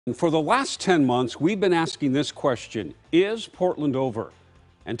For the last 10 months, we've been asking this question: is Portland over?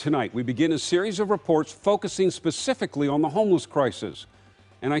 And tonight, we begin a series of reports focusing specifically on the homeless crisis.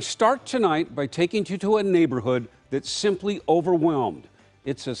 And I start tonight by taking you to a neighborhood that's simply overwhelmed.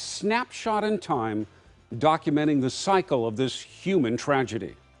 It's a snapshot in time documenting the cycle of this human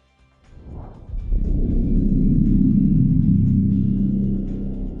tragedy.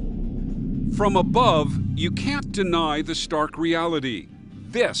 From above, you can't deny the stark reality.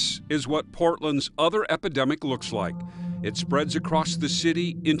 This is what Portland's other epidemic looks like. It spreads across the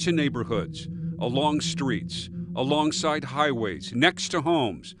city into neighborhoods, along streets, alongside highways, next to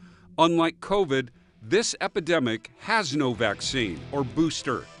homes. Unlike COVID, this epidemic has no vaccine or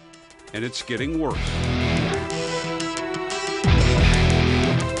booster, and it's getting worse.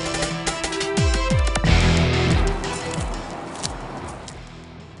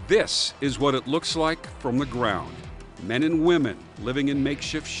 This is what it looks like from the ground. Men and women living in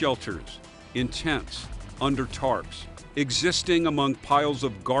makeshift shelters, in tents, under tarps, existing among piles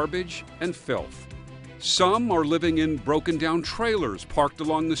of garbage and filth. Some are living in broken down trailers parked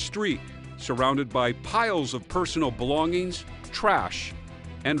along the street, surrounded by piles of personal belongings, trash,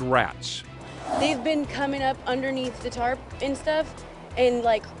 and rats. They've been coming up underneath the tarp and stuff, and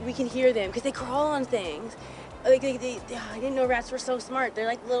we can hear them because they crawl on things. I didn't know rats were so smart. They're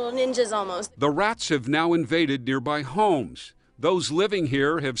like little ninjas almost. The rats have now invaded nearby homes. Those living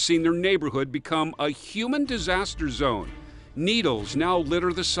here have seen their neighborhood become a human disaster zone. Needles now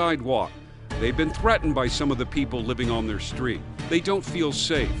litter the sidewalk. They've been threatened by some of the people living on their street. They don't feel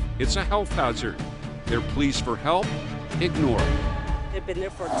safe. It's a health hazard. Their pleas for help ignored. They've been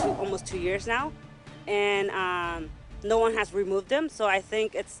there for almost 2 years now, and no one has removed them. So I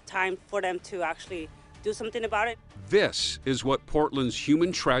think it's time for them to actually do something about it. This is what Portland's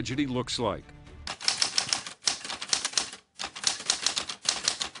human tragedy looks like.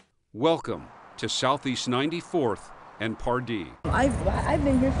 Welcome to Southeast 94th and Pardee. I've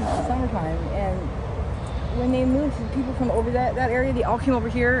been here since the summertime, and when they moved people from over that area, they all came over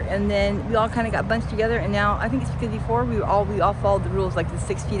here, and then we all kind of got bunched together. And now I think it's because before we all followed the rules, like the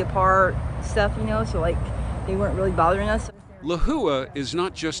 6 feet apart stuff, so they weren't really bothering us. Lahua is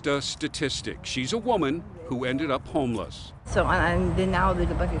not just a statistic. She's a woman who ended up homeless. So and then now there's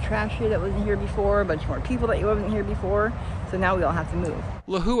a bunch of trash here that wasn't here before, a bunch more people that wasn't here before. So now we all have to move.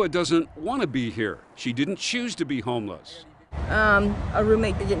 Lahua doesn't want to be here. She didn't choose to be homeless. A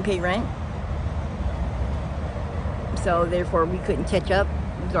roommate that didn't pay rent. So therefore we couldn't catch up.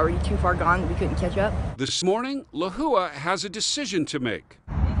 It was already too far gone. We couldn't catch up. This morning, Lahua has a decision to make.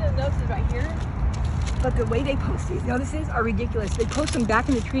 These are notices right here. But the way they post these notices are ridiculous. They post them back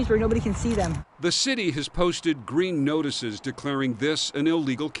in the trees where nobody can see them. The city has posted green notices declaring this an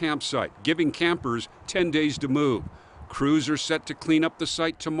illegal campsite, giving campers 10 days to move. Crews are set to clean up the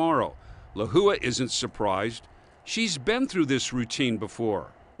site tomorrow. Lahua isn't surprised. She's been through this routine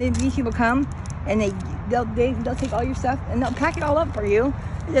before. These people come and they'll take all your stuff and they'll pack it all up for you.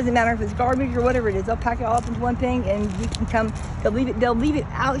 It doesn't matter if it's garbage or whatever it is. They'll pack it all up into one thing, and you can come. They'll leave it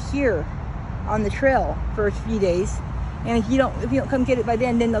out here on the trail for a few days, and if you don't come get it by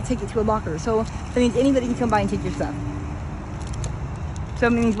then they'll take it to a locker. So that means anybody can come by and take your stuff. So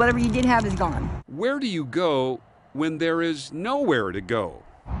it means whatever you did have is gone. Where do you go when there is nowhere to go?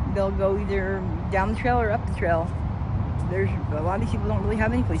 They'll go either down the trail or up the trail. There's a lot of these people don't really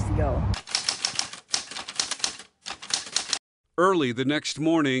have any place to go. Early the next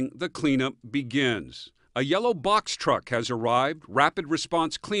morning, the cleanup begins. A yellow box truck has arrived. Rapid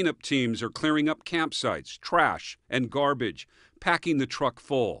response cleanup teams are clearing up campsites, trash, and garbage, packing the truck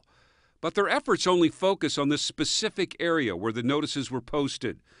full. But their efforts only focus on this specific area where the notices were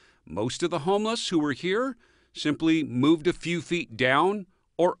posted. Most of the homeless who were here simply moved a few feet down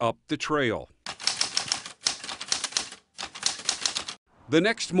or up the trail. The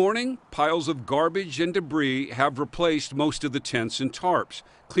next morning, piles of garbage and debris have replaced most of the tents and tarps.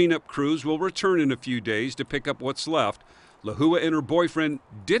 Cleanup crews will return in a few days to pick up what's left. Lahua and her boyfriend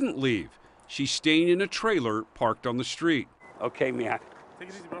didn't leave. She's staying in a trailer parked on the street. Okay, man.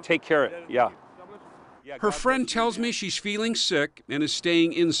 Take care of it. Yeah. Her friend tells me she's feeling sick and is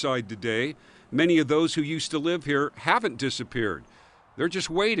staying inside today. Many of those who used to live here haven't disappeared. They're just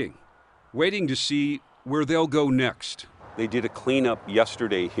waiting to see where they'll go next. They did a cleanup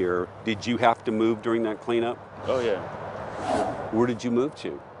yesterday here. Did you have to move during that cleanup? Oh, yeah. Where did you move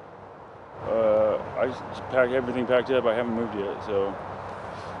to? I just packed everything packed up. I haven't moved yet, so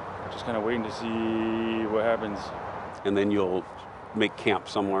just kind of waiting to see what happens. And then you'll make camp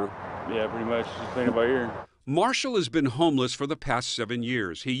somewhere? Yeah, pretty much. Just playing it by ear. Marshall has been homeless for the past 7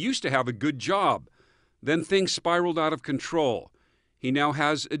 years. He used to have a good job. Then things spiraled out of control. He now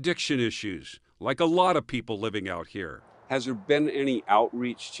has addiction issues, like a lot of people living out here. Has there been any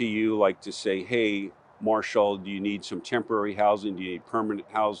outreach to you, like to say, hey, Marshall, do you need some temporary housing? Do you need permanent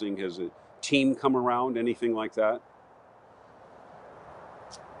housing? Has a team come around, anything like that?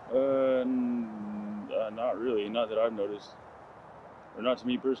 Not really, not that I've noticed, or not to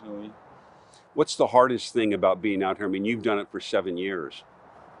me personally. What's the hardest thing about being out here? I mean, you've done it for 7 years.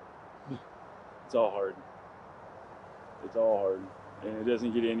 It's all hard. It's all hard, and it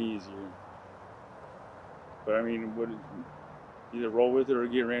doesn't get any easier. But I mean, either roll with it or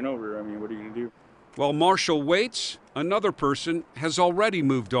get ran over. I mean, what are you gonna do? While Marshall waits, another person has already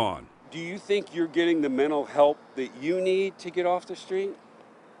moved on. Do you think you're getting the mental help that you need to get off the street?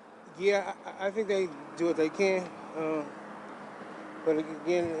 Yeah, I think they do what they can. But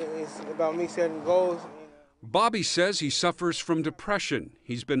again, it's about me setting goals. Bobby says he suffers from depression.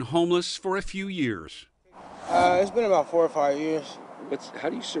 He's been homeless for a few years. It's been about 4 or 5 years. How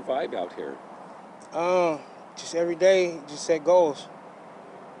do you survive out here? Just every day, just set goals.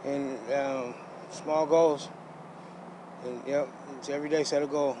 And small goals. And yep, it's every day set a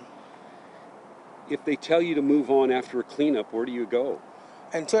goal. If they tell you to move on after a cleanup, where do you go?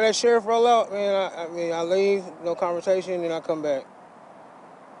 Until that sheriff roll out, man, I leave, no conversation, and I come back.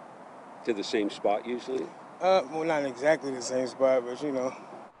 To the same spot usually? Well, not exactly the same spot, but you know.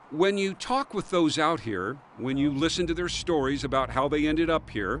 When you talk with those out here, when you listen to their stories about how they ended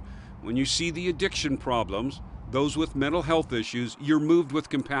up here, when you see the addiction problems, those with mental health issues, you're moved with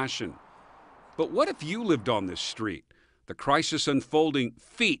compassion. But what if you lived on this street, the crisis unfolding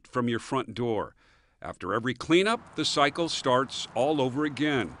feet from your front door? After every cleanup, the cycle starts all over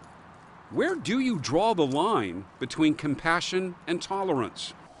again. Where do you draw the line between compassion and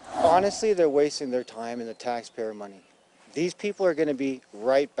tolerance? Honestly, they're wasting their time and the taxpayer money. These people are going to be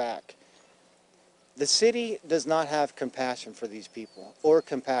right back. The city does not have compassion for these people or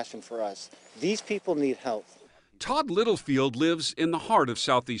compassion for us. These people need help. Todd Littlefield lives in the heart of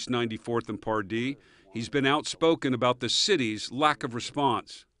Southeast 94th and Pardee. He's been outspoken about the city's lack of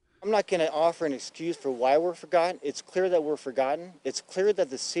response. I'm not going to offer an excuse for why we're forgotten. It's clear that we're forgotten. It's clear that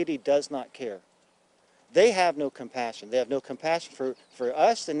the city does not care. They have no compassion. They have no compassion for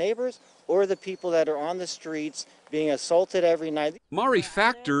us, the neighbors, or the people that are on the streets being assaulted every night. Mari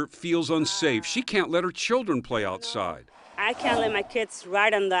Factor feels unsafe. She can't let her children play outside. I can't let my kids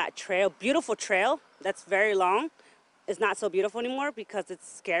ride on that trail, beautiful trail that's very long. It's not so beautiful anymore because it's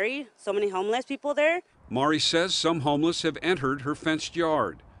scary. So many homeless people there. Mari says some homeless have entered her fenced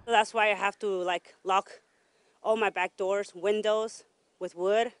yard. So that's why I have to lock all my back doors, windows with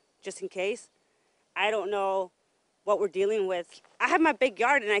wood, just in case. I don't know what we're dealing with. I have my big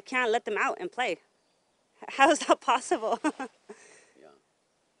yard and I can't let them out and play. How is that possible? Yeah.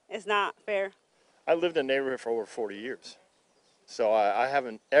 It's not fair. I lived in the neighborhood for over 40 years, so I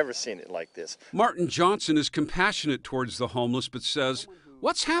haven't ever seen it like this. Martin Johnson is compassionate towards the homeless, but says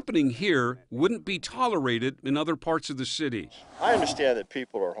what's happening here wouldn't be tolerated in other parts of the city. I understand that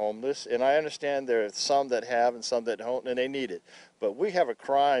people are homeless, and I understand there are some that have and some that don't, and they need it. But we have a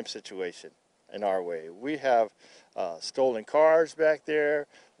crime situation in our way. We have stolen cars back there.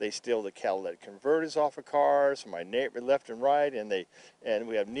 They steal the catalytic converters off of cars from my neighbor left and right, and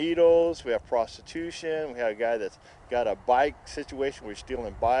we have needles, we have prostitution, we have a guy that's got a bike situation, we're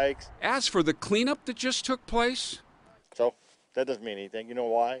stealing bikes. As for the cleanup that just took place, so that doesn't mean anything. You know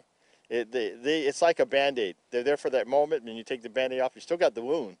why? It's like a Band-Aid. They're there for that moment, and you take the Band-Aid off, you still got the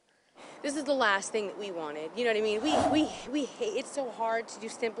wound. This is the last thing that we wanted. You know what I mean? We hate, it's so hard to do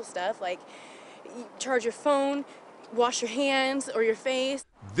simple stuff like charge your phone, wash your hands or your face.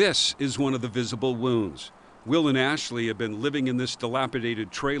 This is one of the visible wounds. Will and Ashley have been living in this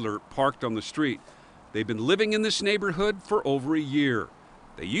dilapidated trailer parked on the street. They've been living in this neighborhood for over a year.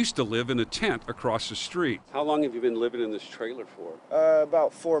 They used to live in a tent across the street. How long have you been living in this trailer for?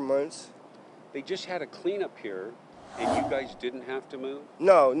 About 4 months. They just had a cleanup here, and you guys didn't have to move?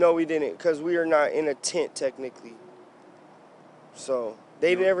 No, we didn't, because we are not in a tent technically. So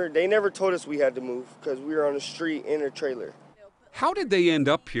they never told us we had to move because we were on the street in a trailer. How did they end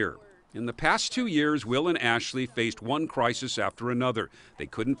up here? In the past 2 years, Will and Ashley faced one crisis after another. They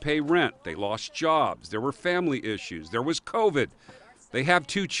couldn't pay rent. They lost jobs. There were family issues. There was COVID. They have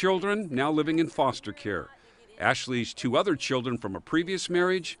 2 children now living in foster care. Ashley's 2 other children from a previous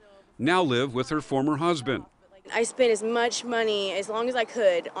marriage now live with her former husband. I spent as much money as long as I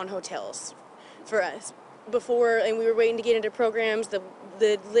could on hotels for us before, and we were waiting to get into programs. The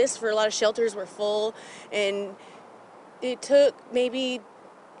list for a lot of shelters were full, and it took maybe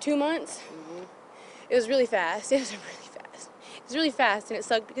 2 months. Mm-hmm. It was really fast. It was really fast, and it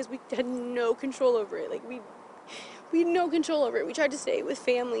sucked because we had no control over it. Like we We had no control over it. We tried to stay with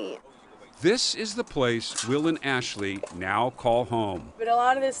family. This is the place Will and Ashley now call home. But a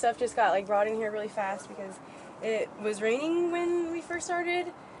lot of this stuff just got like brought in here really fast because it was raining when we first started.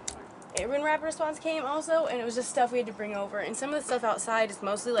 When rapid response came also, and it was just stuff we had to bring over. And some of the stuff outside is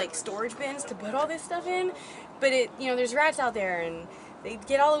mostly like storage bins to put all this stuff in. But there's rats out there and they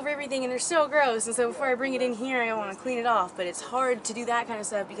get all over everything and they're so gross. And so before I bring it in here, I want to clean it off. But it's hard to do that kind of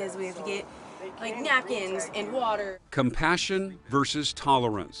stuff because we have to get like napkins and water. Compassion versus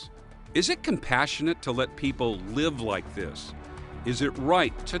tolerance. Is it compassionate to let people live like this? Is it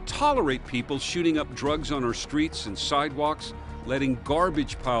right to tolerate people shooting up drugs on our streets and sidewalks, letting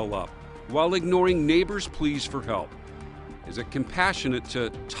garbage pile up, while ignoring neighbors' pleas for help? Is it compassionate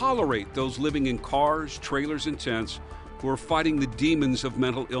to tolerate those living in cars, trailers, and tents who are fighting the demons of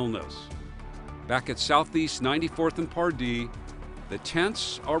mental illness? Back at Southeast 94th and Pardee, the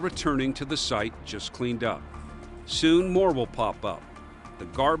tents are returning to the site just cleaned up. Soon more will pop up. The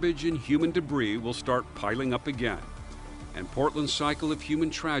garbage and human debris will start piling up again, and Portland's cycle of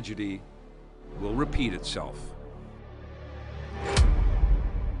human tragedy will repeat itself.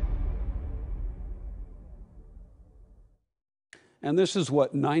 And this is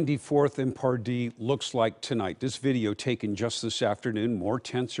what 94th and Pardee looks like tonight. This video taken just this afternoon. More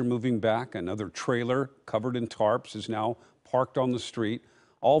tents are moving back. Another trailer covered in tarps is now parked on the street.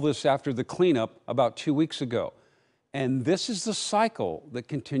 All this after the cleanup about 2 weeks ago. And this is the cycle that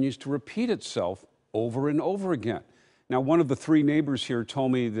continues to repeat itself over and over again. Now, one of the three neighbors here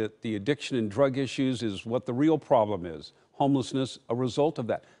told me that the addiction and drug issues is what the real problem is. Homelessness, a result of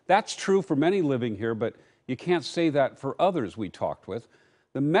that. That's true for many living here, but you can't say that for others we talked with.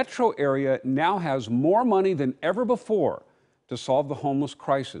 The metro area now has more money than ever before to solve the homeless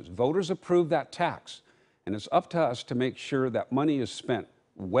crisis. Voters approved that tax, and it's up to us to make sure that money is spent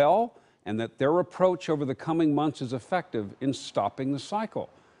well and that their approach over the coming months is effective in stopping the cycle.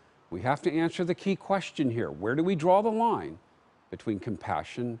 We have to answer the key question here. Where do we draw the line between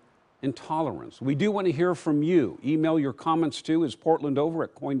compassion and tolerance? We do want to hear from you. Email your comments to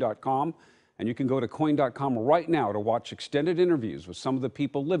portlandover@coin.com. And you can go to coin.com right now to watch extended interviews with some of the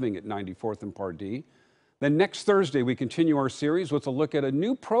people living at 94th and Pardee. Then next Thursday, we continue our series with a look at a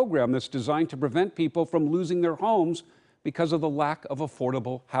new program that's designed to prevent people from losing their homes because of the lack of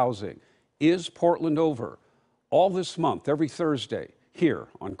affordable housing. Is Portland over? All this month, every Thursday, here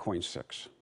on KOIN 6.